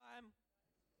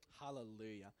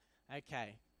Hallelujah.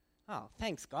 Okay. Oh,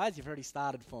 thanks, guys. You've already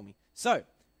started for me. So,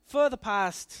 for the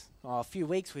past few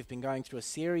weeks, we've been going through a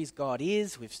series, God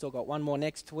Is. We've still got one more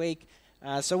next week.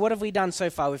 So what have we done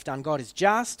so far? We've done God is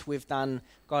just. We've done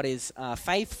God is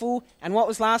faithful. And what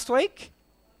was last week?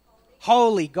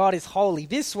 Holy. God is holy.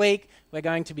 This week, we're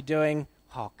going to be doing...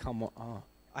 Oh, come on. Oh,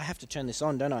 I have to turn this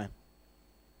on, don't I?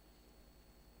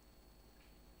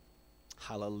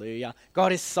 Hallelujah.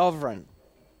 God is sovereign.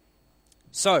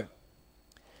 So,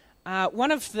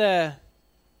 one of the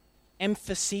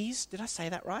emphases... Did I say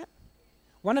that right?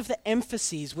 One of the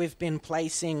emphases we've been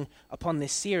placing upon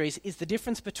this series is the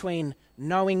difference between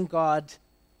knowing God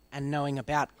and knowing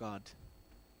about God.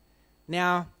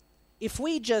 Now, if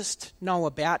we just know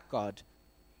about God,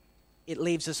 it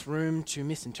leaves us room to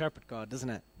misinterpret God, doesn't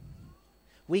it?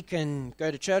 We can go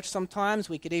to church sometimes,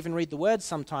 we could even read the Word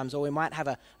sometimes, or we might have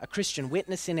a Christian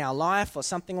witness in our life or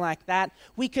something like that.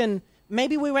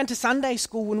 Maybe we went to Sunday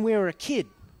school when we were a kid,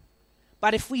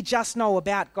 but if we just know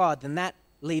about God, then that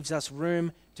leaves us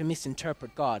room to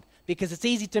misinterpret God. Because it's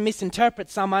easy to misinterpret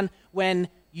someone when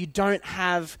you don't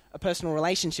have a personal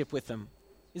relationship with them,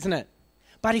 isn't it?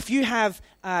 But if you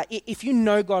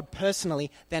know God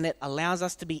personally, then it allows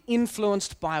us to be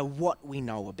influenced by what we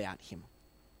know about Him.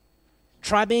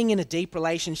 Try being in a deep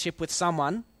relationship with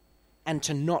someone and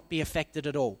to not be affected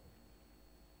at all.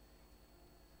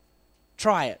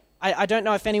 Try it. I don't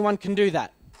know if anyone can do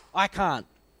that. I can't.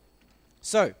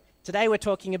 So, today we're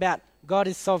talking about God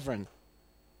is sovereign.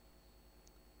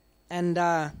 And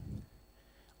I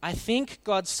think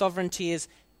God's sovereignty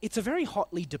it's a very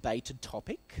hotly debated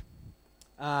topic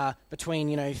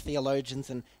between, theologians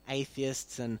and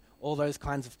atheists and all those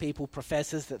kinds of people,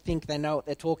 professors that think they know what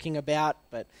they're talking about,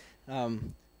 but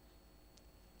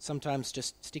sometimes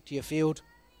just stick to your field.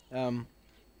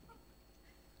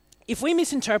 If we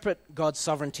misinterpret God's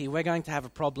sovereignty, we're going to have a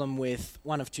problem with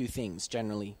one of two things,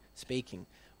 generally speaking.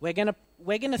 We're going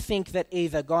to think that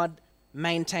either God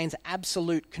maintains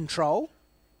absolute control,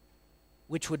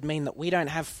 which would mean that we don't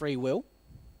have free will.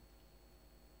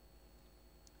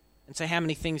 And so how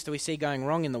many things do we see going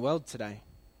wrong in the world today?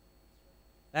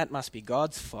 That must be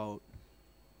God's fault.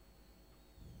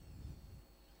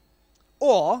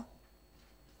 Or,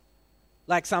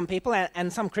 like some people,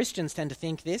 and some Christians tend to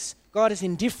think this, God is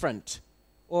indifferent,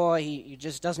 or he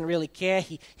just doesn't really care.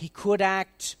 He could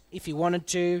act if he wanted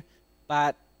to,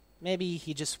 but maybe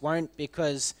he just won't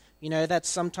because, that's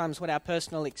sometimes what our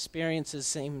personal experiences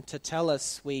seem to tell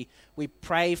us. We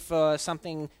pray for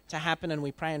something to happen and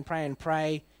we pray and pray and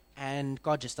pray and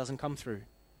God just doesn't come through.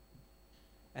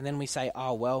 And then we say,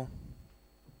 oh, well,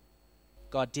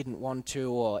 God didn't want to,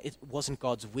 or it wasn't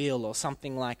God's will, or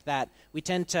something like that. We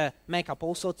tend to make up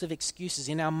all sorts of excuses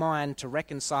in our mind to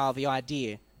reconcile the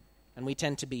idea, and we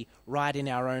tend to be right in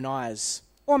our own eyes.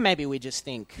 Or maybe we just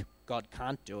think God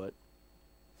can't do it.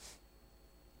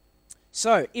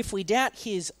 So, if we doubt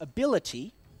his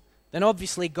ability, then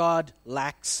obviously God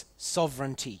lacks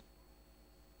sovereignty.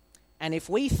 And if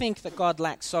we think that God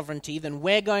lacks sovereignty, then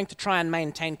we're going to try and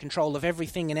maintain control of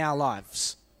everything in our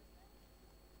lives.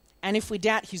 And if we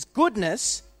doubt his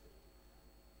goodness,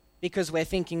 because we're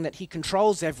thinking that he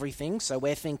controls everything, so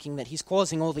we're thinking that he's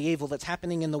causing all the evil that's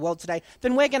happening in the world today,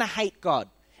 then we're going to hate God.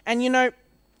 And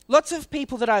lots of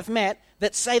people that I've met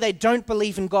that say they don't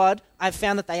believe in God, I've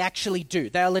found that they actually do.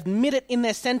 They'll admit it in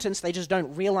their sentence, they just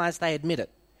don't realize they admit it.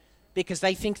 Because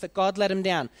they think that God let them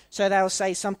down. So they'll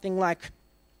say something like,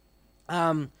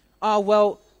 God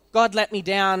let me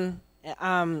down,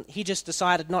 he just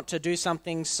decided not to do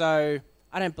something, so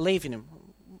I don't believe in him.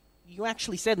 You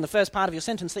actually said in the first part of your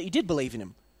sentence that you did believe in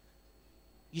him.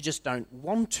 You just don't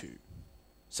want to.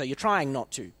 So you're trying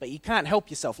not to, but you can't help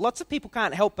yourself. Lots of people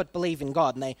can't help but believe in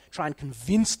God, and they try and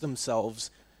convince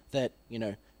themselves that,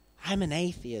 I'm an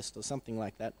atheist or something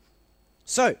like that.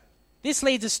 So, this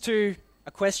leads us to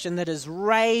a question that has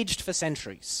raged for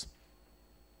centuries.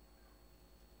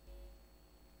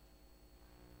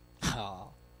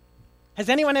 Has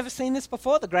anyone ever seen this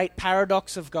before? The great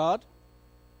paradox of God?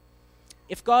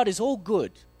 If God is all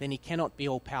good, then he cannot be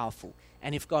all powerful.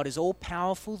 And if God is all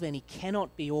powerful, then he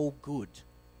cannot be all good.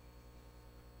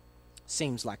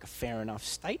 Seems like a fair enough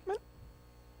statement.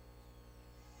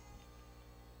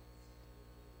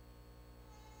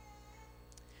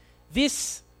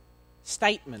 This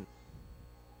statement,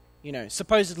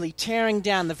 supposedly tearing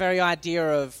down the very idea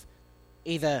of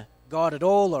either God at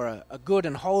all or a good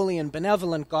and holy and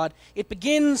benevolent God, it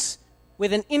begins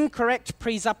with an incorrect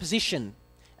presupposition.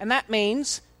 And that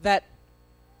means that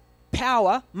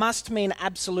power must mean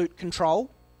absolute control,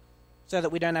 so that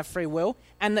we don't have free will,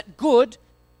 and that good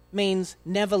means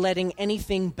never letting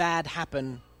anything bad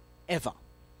happen, ever.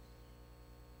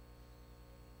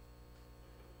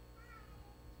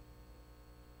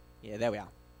 Yeah, there we are.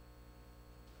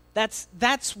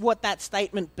 That's what that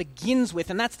statement begins with,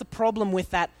 and that's the problem with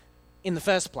that in the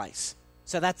first place.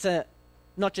 So that's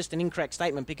not just an incorrect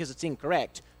statement because it's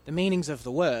incorrect. The meanings of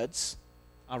the words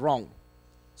are wrong.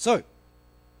 So,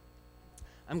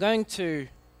 I'm going to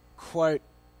quote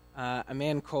a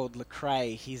man called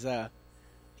Lecrae. He's a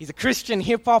Christian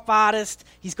hip-hop artist.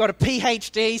 He's got a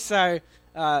PhD, so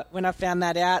when I found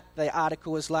that out, the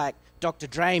article was like, Dr.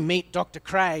 Dre, meet Dr.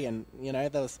 Cray, and,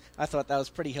 I thought that was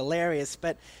pretty hilarious.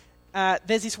 But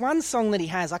there's this one song that he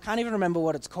has, I can't even remember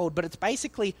what it's called, but it's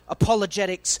basically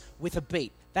apologetics with a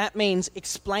beat. That means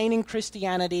explaining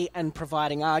Christianity and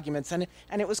providing arguments. And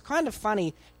it was kind of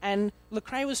funny. And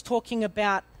Lecrae was talking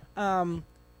about,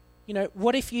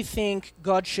 what if you think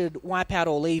God should wipe out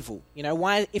all evil?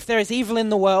 Why, if there is evil in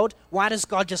the world, why does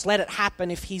God just let it happen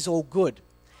if he's all good?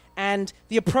 And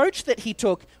the approach that he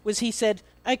took was he said,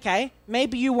 okay,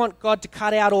 maybe you want God to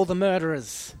cut out all the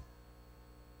murderers.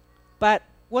 But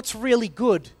what's really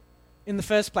good in the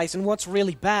first place and what's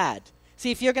really bad?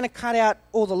 See, if you're going to cut out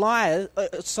all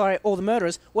the all the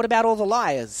murderers, what about all the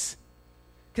liars?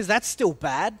 Because that's still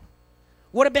bad.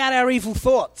 What about our evil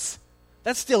thoughts?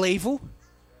 That's still evil.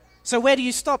 So where do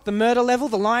you stop? The murder level,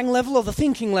 the lying level, or the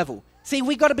thinking level? See,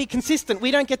 we got to be consistent.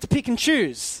 We don't get to pick and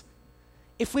choose.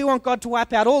 If we want God to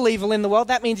wipe out all evil in the world,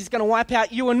 that means he's going to wipe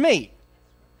out you and me.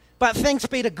 But thanks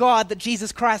be to God that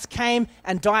Jesus Christ came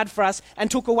and died for us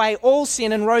and took away all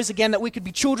sin and rose again that we could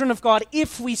be children of God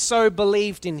if we so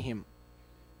believed in him.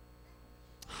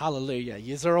 Hallelujah.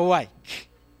 Yous are awake.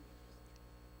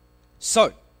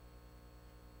 So,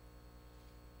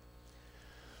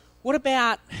 what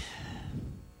about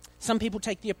some people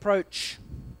take the approach,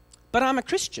 but I'm a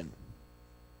Christian.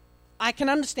 I can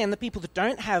understand the people that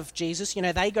don't have Jesus,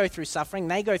 they go through suffering,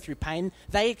 they go through pain,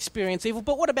 they experience evil,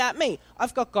 but what about me?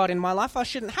 I've got God in my life, I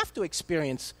shouldn't have to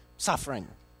experience suffering.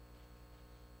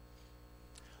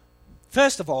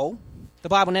 First of all, the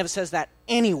Bible never says that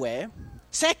anywhere.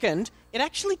 Second, it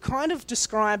actually kind of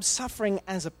describes suffering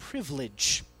as a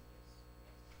privilege.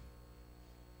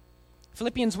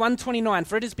 Philippians 1:29,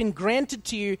 for it has been granted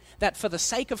to you that for the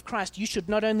sake of Christ you should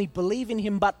not only believe in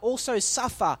him but also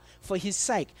suffer for his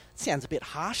sake. Sounds a bit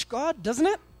harsh, God, doesn't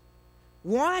it?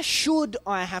 Why should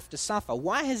I have to suffer?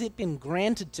 Why has it been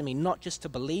granted to me not just to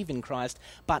believe in Christ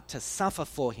but to suffer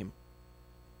for him?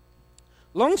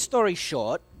 Long story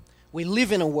short, we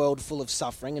live in a world full of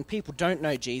suffering and people don't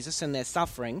know Jesus and they're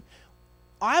suffering.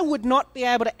 I would not be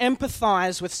able to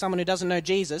empathize with someone who doesn't know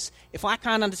Jesus if I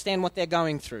can't understand what they're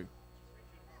going through.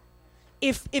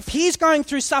 If he's going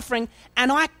through suffering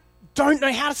and I don't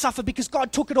know how to suffer because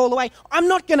God took it all away, I'm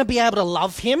not going to be able to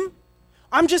love him.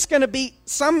 I'm just going to be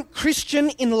some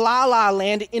Christian in La La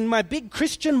Land, in my big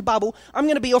Christian bubble. I'm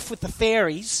going to be off with the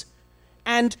fairies.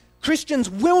 And Christians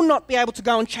will not be able to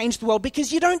go and change the world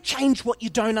because you don't change what you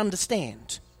don't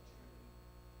understand.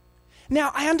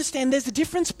 Now, I understand there's a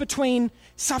difference between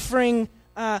suffering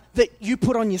that you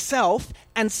put on yourself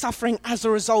and suffering as a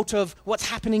result of what's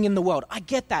happening in the world. I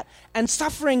get that. And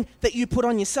suffering that you put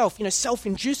on yourself,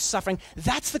 self-induced suffering,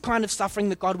 that's the kind of suffering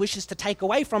that God wishes to take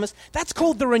away from us. That's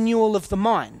called the renewal of the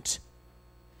mind.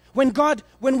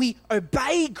 When we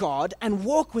obey God and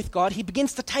walk with God, he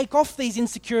begins to take off these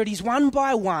insecurities one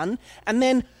by one, and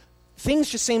then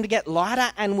things just seem to get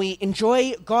lighter and we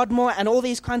enjoy God more and all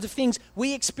these kinds of things.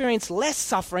 We experience less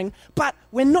suffering, but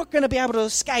we're not going to be able to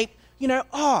escape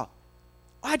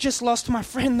I just lost my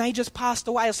friend, they just passed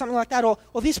away or something like that, or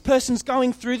this person's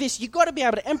going through this. You've got to be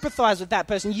able to empathize with that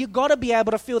person. You've got to be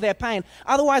able to feel their pain.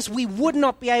 Otherwise, we would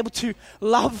not be able to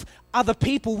love other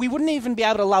people. We wouldn't even be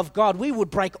able to love God. We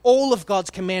would break all of God's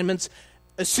commandments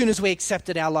as soon as we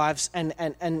accepted our lives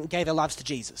and gave our lives to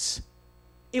Jesus.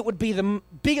 It would be the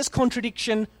biggest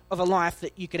contradiction of a life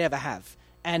that you could ever have.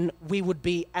 And we would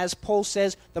be, as Paul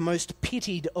says, the most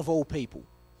pitied of all people.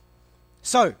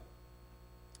 So,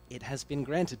 it has been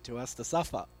granted to us to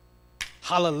suffer.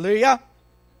 Hallelujah.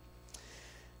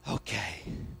 Okay.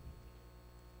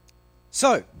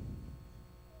 So,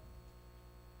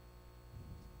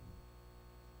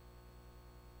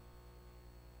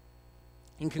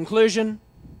 in conclusion,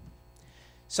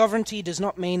 sovereignty does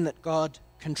not mean that God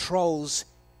controls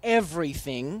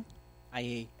everything,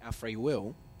 i.e. our free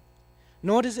will,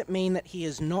 nor does it mean that he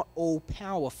is not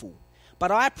all-powerful. But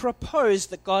I propose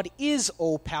that God is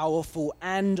all-powerful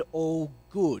and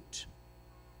all-good.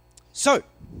 So,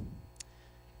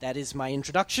 that is my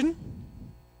introduction.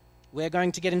 We're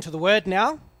going to get into the word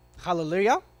now.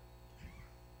 Hallelujah.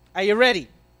 Are you ready?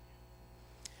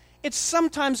 It's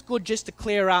sometimes good just to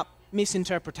clear up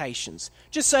misinterpretations,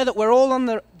 just so that we're all on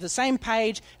the same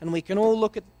page and we can all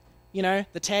look at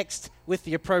the text with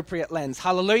the appropriate lens.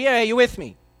 Hallelujah, are you with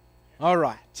me? All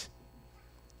right.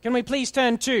 Can we please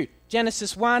turn to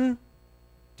Genesis 1,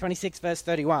 26 verse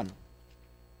 31.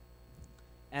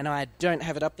 And I don't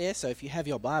have it up there, so if you have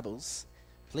your Bibles,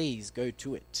 please go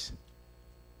to it.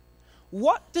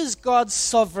 What does God's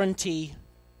sovereignty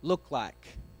look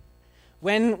like?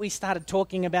 When we started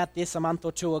talking about this a month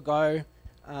or two ago,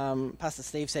 Pastor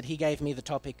Steve said he gave me the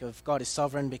topic of God is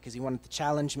sovereign because he wanted to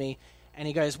challenge me. And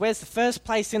he goes, where's the first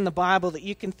place in the Bible that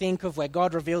you can think of where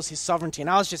God reveals his sovereignty? And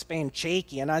I was just being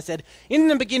cheeky. And I said, in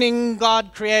the beginning,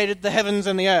 God created the heavens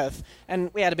and the earth.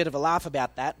 And we had a bit of a laugh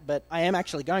about that. But I am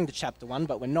actually going to chapter 1,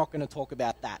 but we're not going to talk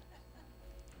about that.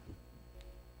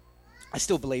 I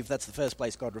still believe that's the first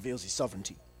place God reveals his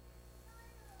sovereignty.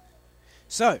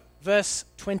 So, verse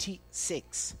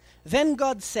 26. Then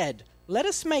God said, let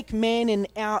us make man in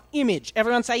our image.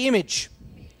 Everyone say image.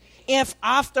 If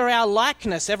after our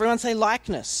likeness, everyone say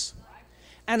likeness.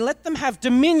 And let them have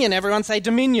dominion, everyone say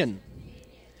dominion.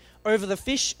 Over the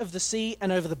fish of the sea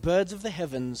and over the birds of the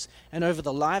heavens and over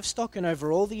the livestock and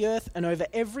over all the earth and over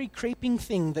every creeping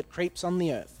thing that creeps on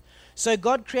the earth. So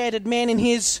God created man in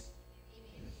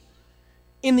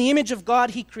the image of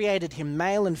God he created him,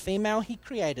 male and female he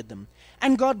created them.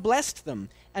 And God blessed them.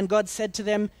 And God said to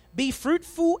them, be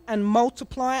fruitful and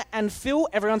multiply and fill,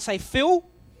 everyone say fill,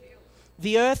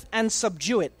 the earth and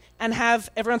subdue it, and have,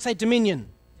 everyone say dominion,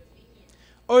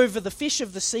 over the fish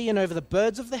of the sea and over the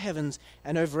birds of the heavens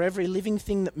and over every living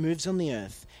thing that moves on the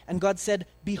earth. And God said,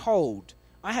 behold,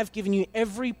 I have given you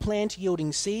every plant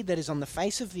yielding seed that is on the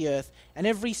face of the earth, and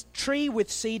every tree with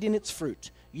seed in its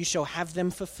fruit. You shall have them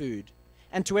for food.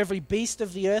 And to every beast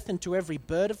of the earth and to every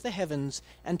bird of the heavens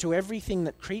and to everything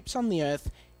that creeps on the earth,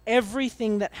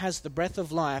 everything that has the breath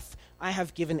of life, I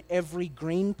have given every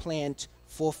green plant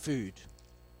for food.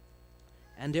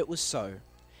 And it was so.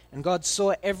 And God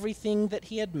saw everything that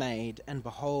he had made, and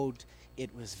behold,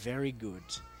 it was very good.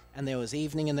 And there was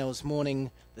evening and there was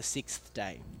morning, the sixth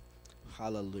day.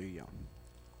 Hallelujah.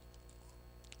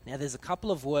 Now there's a couple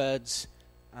of words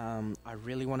I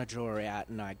really want to draw out,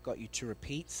 and I got you to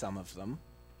repeat some of them.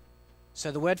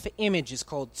 So the word for image is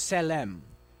called Tselem.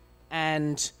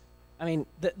 And, I mean,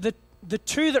 the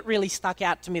two that really stuck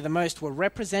out to me the most were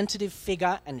representative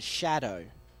figure and shadow.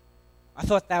 I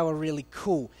thought they were really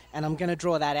cool, and I'm going to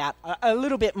draw that out a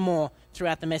little bit more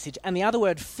throughout the message. And the other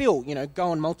word, fill,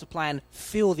 go and multiply and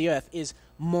fill the earth, is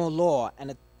morlor.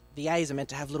 And the A's are meant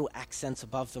to have little accents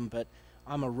above them, but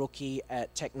I'm a rookie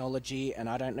at technology, and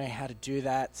I don't know how to do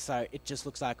that, so it just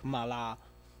looks like mala.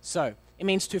 So, it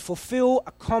means to fulfill,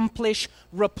 accomplish,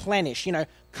 replenish,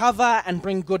 cover and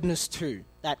bring goodness to,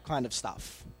 that kind of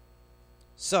stuff.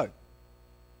 So,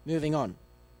 moving on.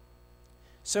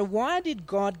 So why did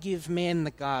God give man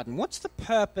the garden? What's the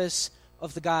purpose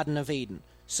of the Garden of Eden?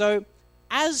 So,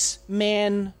 as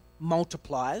man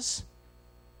multiplies,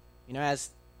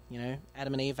 as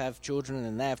Adam and Eve have children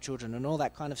and they have children and all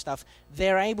that kind of stuff,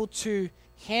 they're able to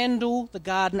handle the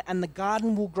garden, and the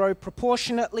garden will grow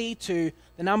proportionately to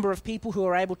the number of people who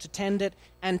are able to tend it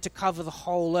and to cover the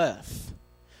whole earth.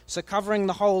 So covering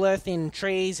the whole earth in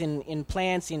trees, in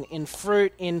plants, in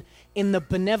fruit, in the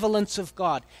benevolence of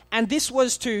God. And this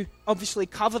was to obviously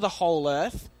cover the whole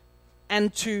earth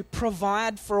and to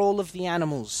provide for all of the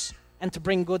animals and to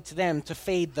bring good to them, to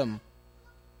feed them.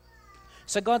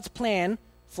 So God's plan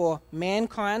for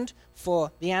mankind,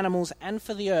 for the animals, and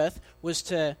for the earth was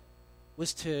to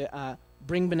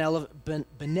bring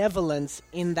benevolence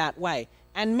in that way.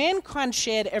 And mankind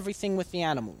shared everything with the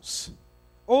animals.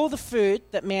 All the food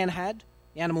that man had,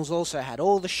 the animals also had.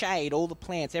 All the shade, all the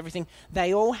plants, everything.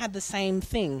 They all had the same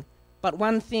thing. But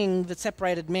one thing that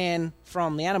separated man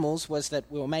from the animals was that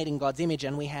we were made in God's image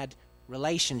and we had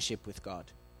relationship with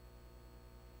God.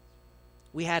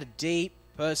 We had a deep,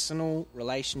 personal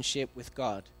relationship with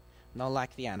God, not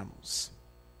like the animals.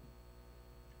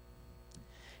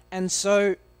 And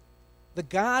so the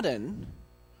garden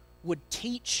would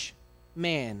teach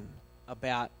man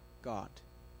about God.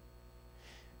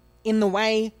 In the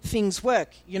way things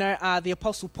work. The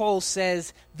Apostle Paul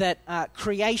says that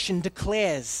creation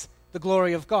declares the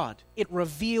glory of God. It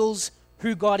reveals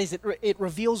who God is. It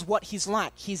reveals what he's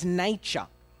like, his nature.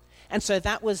 And so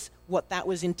that was what that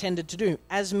was intended to do.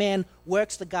 As man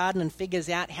works the garden and figures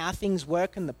out how things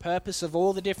work and the purpose of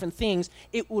all the different things,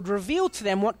 it would reveal to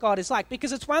them what God is like.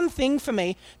 Because it's one thing for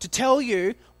me to tell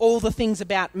you all the things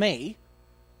about me,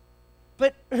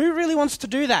 but who really wants to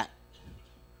do that?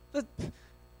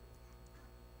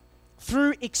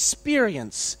 Through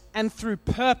experience and through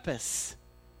purpose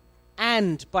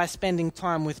and by spending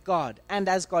time with God, and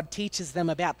as God teaches them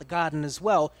about the garden as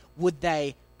well, would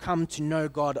they come to know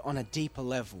God on a deeper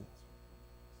level.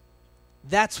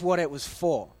 That's what it was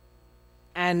for.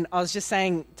 And I was just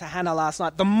saying to Hannah last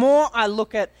night, the more I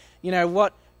look at,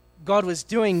 what God was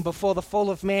doing before the fall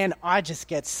of man, I just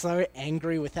get so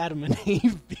angry with Adam and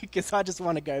Eve because I just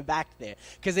want to go back there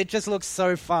because it just looks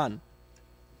so fun.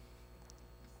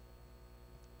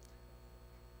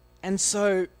 And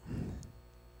so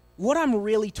what I'm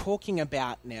really talking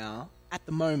about now at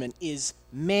the moment is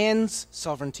man's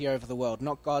sovereignty over the world,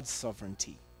 not God's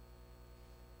sovereignty.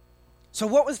 So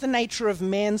what was the nature of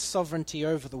man's sovereignty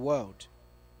over the world?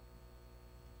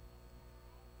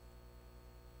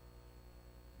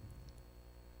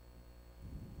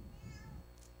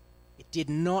 It did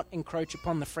not encroach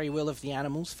upon the free will of the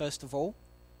animals, first of all.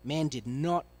 Man did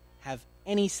not have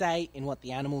any say in what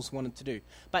the animals wanted to do.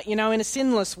 But in a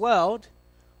sinless world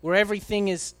where everything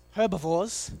is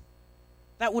herbivores,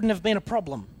 that wouldn't have been a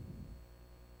problem.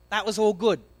 That was all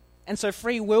good. And so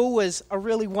free will was a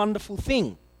really wonderful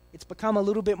thing. It's become a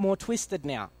little bit more twisted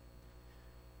now.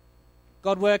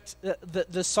 God worked,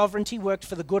 the sovereignty worked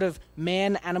for the good of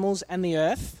man, animals, and the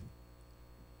earth.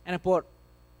 And it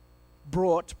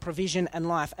brought provision and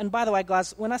life. And by the way,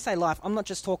 guys, when I say life, I'm not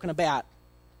just talking about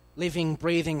living,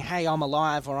 breathing, hey, I'm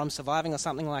alive or I'm surviving or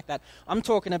something like that. I'm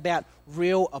talking about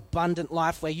real abundant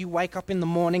life where you wake up in the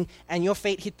morning and your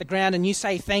feet hit the ground and you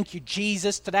say, thank you,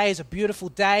 Jesus. Today is a beautiful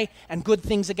day and good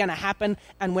things are going to happen.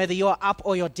 And whether you're up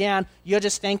or you're down, you're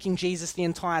just thanking Jesus the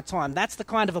entire time. That's the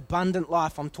kind of abundant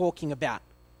life I'm talking about.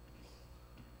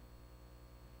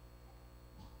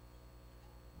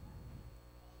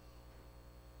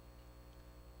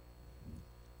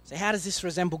 So how does this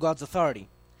resemble God's authority?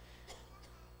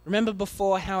 Remember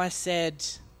before how I said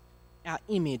our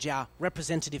image, our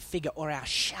representative figure, or our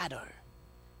shadow.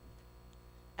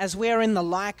 As we are in the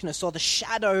likeness or the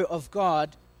shadow of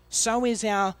God, so is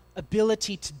our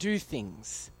ability to do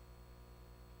things.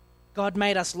 God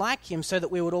made us like Him so that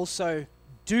we would also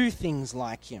do things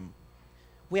like Him.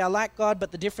 We are like God,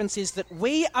 but the difference is that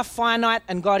we are finite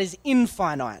and God is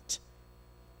infinite.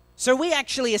 So we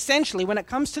actually, essentially, when it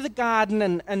comes to the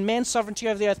garden and man's sovereignty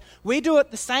over the earth, we do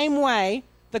it the same way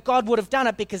that God would have done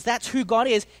it because that's who God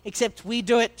is, except we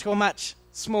do it to a much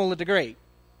smaller degree.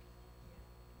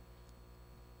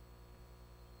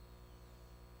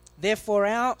 Therefore,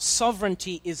 our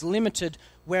sovereignty is limited,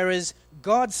 whereas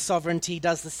God's sovereignty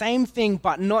does the same thing,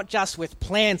 but not just with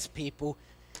plants, people.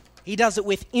 He does it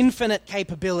with infinite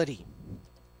capability.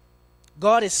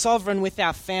 God is sovereign with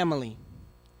our family.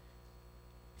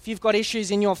 If you've got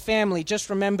issues in your family, just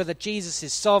remember that Jesus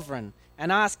is sovereign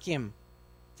and ask Him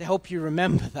to help you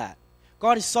remember that.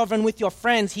 God is sovereign with your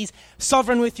friends. He's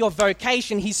sovereign with your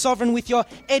vocation. He's sovereign with your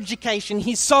education.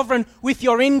 He's sovereign with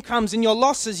your incomes and your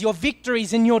losses, your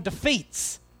victories and your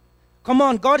defeats. Come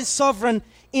on, God is sovereign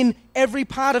in every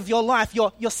part of your life,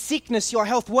 your sickness, your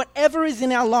health, whatever is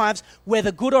in our lives,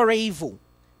 whether good or evil,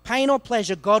 pain or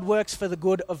pleasure, God works for the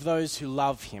good of those who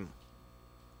love Him.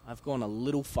 I've gone a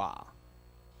little far.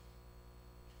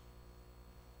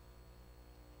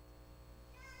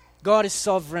 God is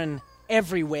sovereign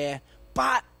everywhere,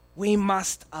 but we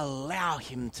must allow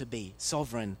Him to be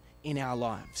sovereign in our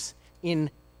lives,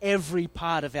 in every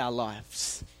part of our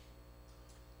lives.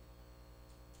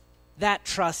 That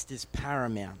trust is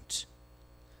paramount.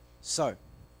 So,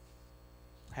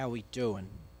 how are we doing?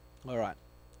 All right,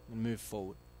 we'll move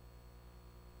forward.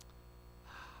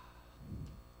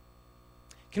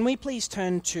 Can we please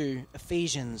turn to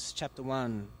Ephesians chapter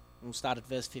 1? We'll start at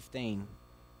verse 15.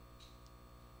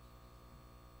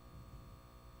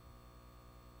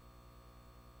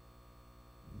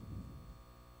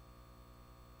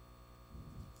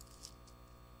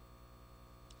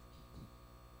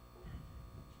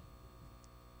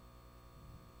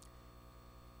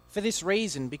 For this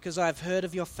reason, because I have heard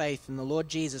of your faith in the Lord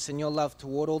Jesus and your love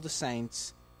toward all the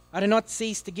saints, I do not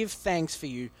cease to give thanks for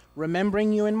you,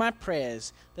 remembering you in my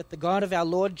prayers, that the God of our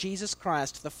Lord Jesus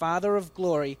Christ, the Father of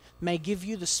glory, may give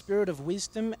you the spirit of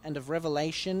wisdom and of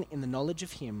revelation in the knowledge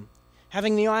of Him,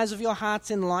 having the eyes of your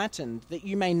hearts enlightened, that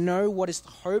you may know what is the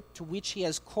hope to which He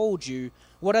has called you,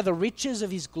 what are the riches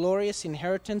of His glorious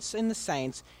inheritance in the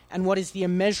saints, and what is the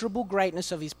immeasurable greatness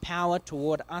of His power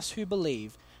toward us who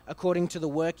believe, according to the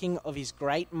working of His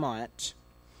great might,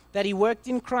 that He worked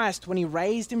in Christ when He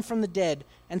raised Him from the dead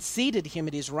and seated Him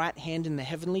at His right hand in the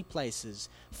heavenly places,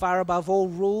 far above all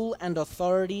rule and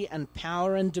authority and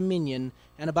power and dominion,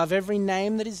 and above every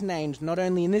name that is named, not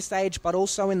only in this age but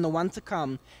also in the one to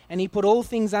come. And He put all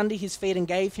things under His feet and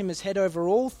gave Him as head over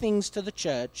all things to the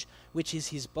church, which is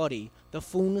His body, the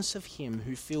fullness of Him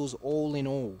who fills all in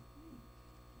all.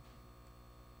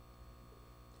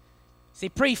 See,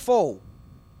 pre-fall,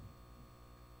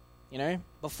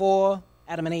 before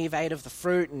Adam and Eve ate of the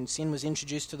fruit and sin was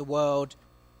introduced to the world,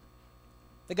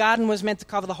 the garden was meant to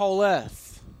cover the whole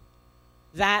earth.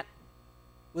 That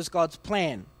was God's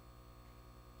plan.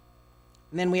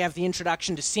 And then we have the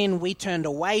introduction to sin. We turned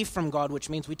away from God, which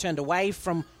means we turned away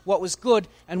from what was good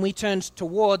and we turned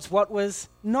towards what was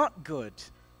not good.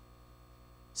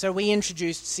 So we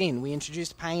introduced sin. We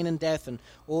introduced pain and death and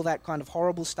all that kind of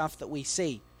horrible stuff that we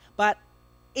see. But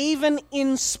even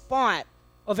in spite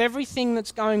of everything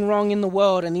that's going wrong in the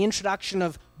world and the introduction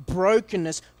of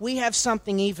brokenness, we have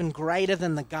something even greater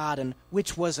than the garden,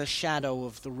 which was a shadow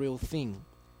of the real thing.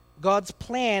 God's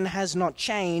plan has not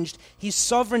changed, His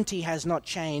sovereignty has not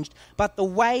changed, but the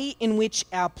way in which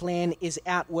our plan is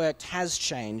outworked has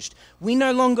changed. We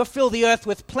no longer fill the earth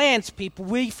with plants, people.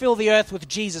 We fill the earth with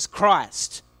Jesus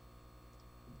Christ.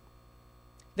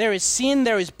 There is sin,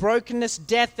 there is brokenness,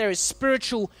 death, there is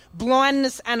spiritual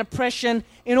blindness and oppression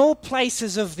in all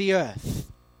places of the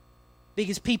earth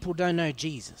because people don't know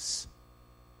Jesus.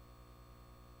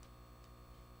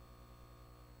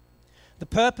 The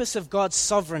purpose of God's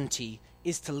sovereignty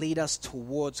is to lead us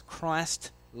towards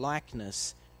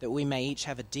Christ-likeness, that we may each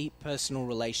have a deep personal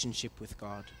relationship with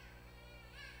God.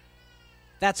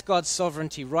 That's God's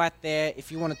sovereignty right there,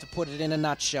 if you wanted to put it in a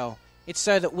nutshell. It's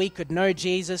so that we could know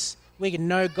Jesus, we could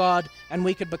know God, and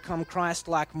we could become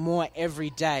Christ-like more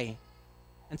every day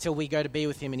until we go to be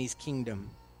with Him in His kingdom.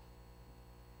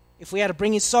 If we had to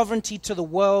bring His sovereignty to the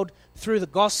world through the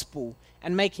gospel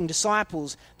and making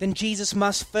disciples, then Jesus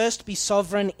must first be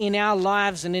sovereign in our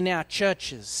lives and in our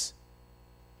churches.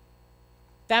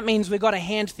 That means we've got to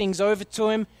hand things over to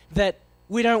Him that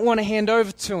we don't want to hand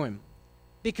over to Him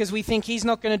because we think He's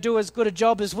not going to do as good a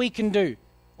job as we can do,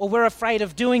 or we're afraid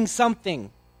of doing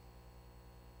something.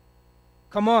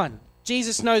 Come on,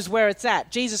 Jesus knows where it's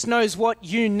at. Jesus knows what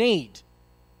you need.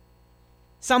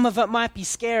 Some of it might be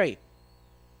scary,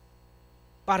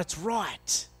 but it's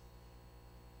right.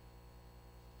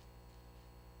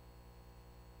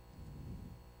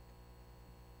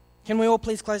 Can we all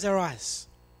please close our eyes?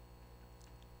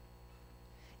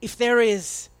 If there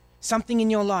is something in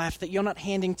your life that you're not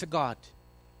handing to God,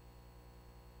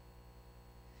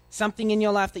 something in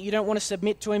your life that you don't want to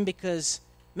submit to Him because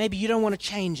maybe you don't want to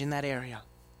change in that area,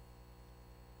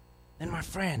 then my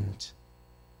friend,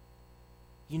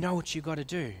 you know what you got to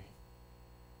do.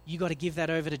 You got to give that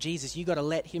over to Jesus. You got to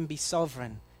let Him be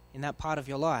sovereign in that part of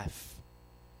your life.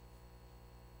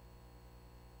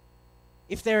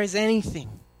 If there is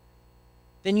anything,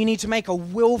 then you need to make a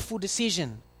willful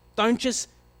decision. Don't just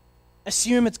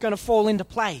assume it's going to fall into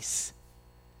place.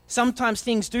 Sometimes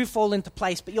things do fall into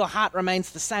place, but your heart remains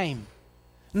the same.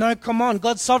 No, come on.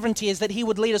 God's sovereignty is that He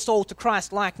would lead us all to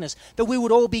Christ likeness, that we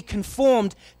would all be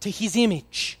conformed to His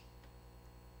image.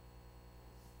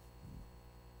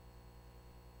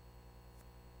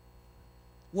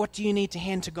 What do you need to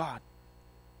hand to God?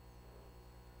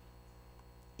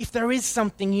 If there is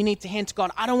something you need to hand to God,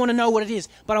 I don't want to know what it is,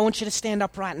 but I want you to stand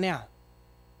up right now.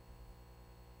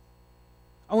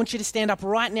 I want you to stand up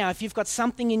right now if you've got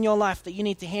something in your life that you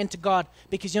need to hand to God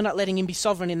because you're not letting Him be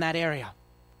sovereign in that area.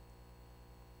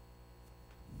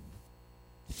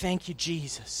 Thank you,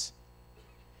 Jesus.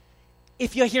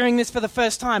 If you're hearing this for the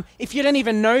first time, if you don't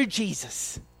even know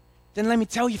Jesus, then let me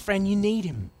tell you, friend, you need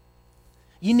Him.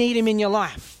 You need Him in your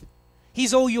life.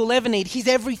 He's all you'll ever need. He's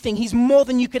everything. He's more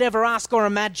than you could ever ask or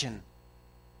imagine.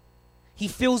 He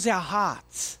fills our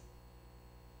hearts.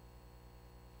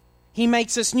 He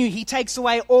makes us new. He takes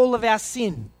away all of our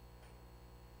sin.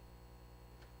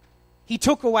 He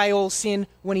took away all sin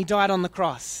when He died on the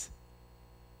cross.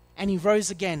 And He rose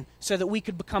again so that we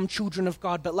could become children of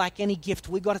God. But like any gift,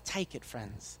 we got to take it,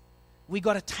 friends. We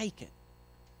got to take it.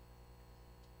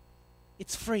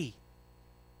 It's free.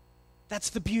 That's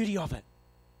the beauty of it.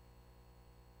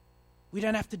 We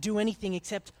don't have to do anything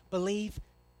except believe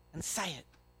and say it.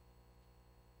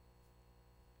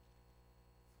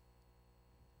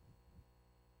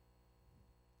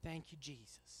 Thank you,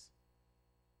 Jesus.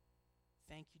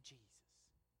 Thank you, Jesus.